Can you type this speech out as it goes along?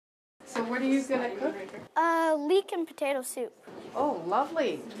what are you going to cook? Leek and potato soup. Oh,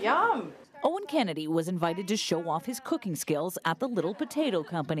 lovely. Yum. Owen Kennedy was invited to show off his cooking skills at the Little Potato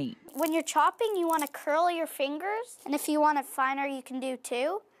Company. When you're chopping, you want to curl your fingers, and if you want it finer, you can do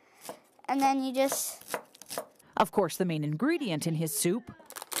too. And then you just... Of course, the main ingredient in his soup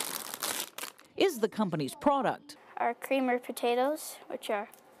is the company's product. Our creamer potatoes, which are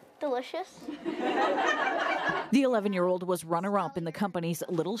delicious. The 11-year-old was runner-up in the company's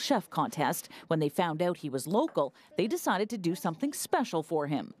Little Chef contest. When they found out he was local, they decided to do something special for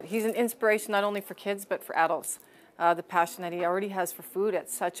him. He's an inspiration not only for kids but for adults. The passion that he already has for food at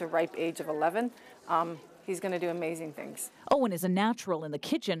such a ripe age of 11, he's going to do amazing things. Owen is a natural in the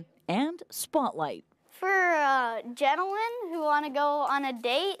kitchen and spotlight. For gentlemen who want to go on a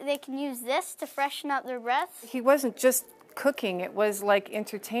date, they can use this to freshen up their breath. He wasn't just cooking, it was like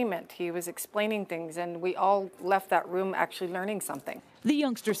entertainment. He was explaining things, and we all left that room actually learning something. The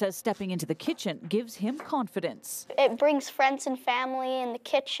youngster says stepping into the kitchen gives him confidence. It brings friends and family in the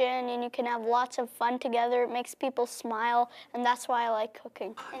kitchen, and you can have lots of fun together. It makes people smile, and that's why I like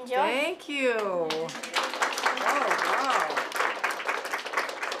cooking. Enjoy. Thank you. Oh, wow.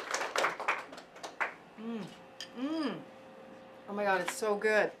 Oh my God, it's so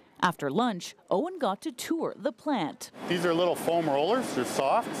good. After lunch, Owen got to tour the plant. These are little foam rollers. They're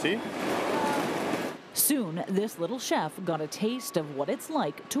soft, see? Soon, this little chef got a taste of what it's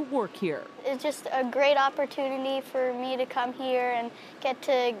like to work here. It's just a great opportunity for me to come here and get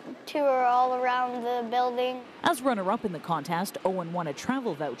to tour all around the building. As runner-up in the contest, Owen won a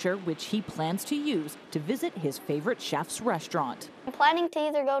travel voucher, which he plans to use to visit his favorite chef's restaurant. I'm planning to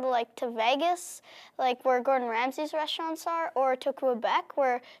either go to Vegas, like where Gordon Ramsay's restaurants are, or to Quebec,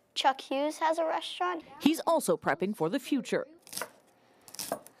 where Chuck Hughes has a restaurant. He's also prepping for the future.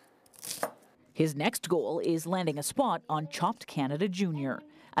 His next goal is landing a spot on Chopped Canada Junior.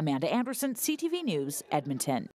 Amanda Anderson, CTV News, Edmonton.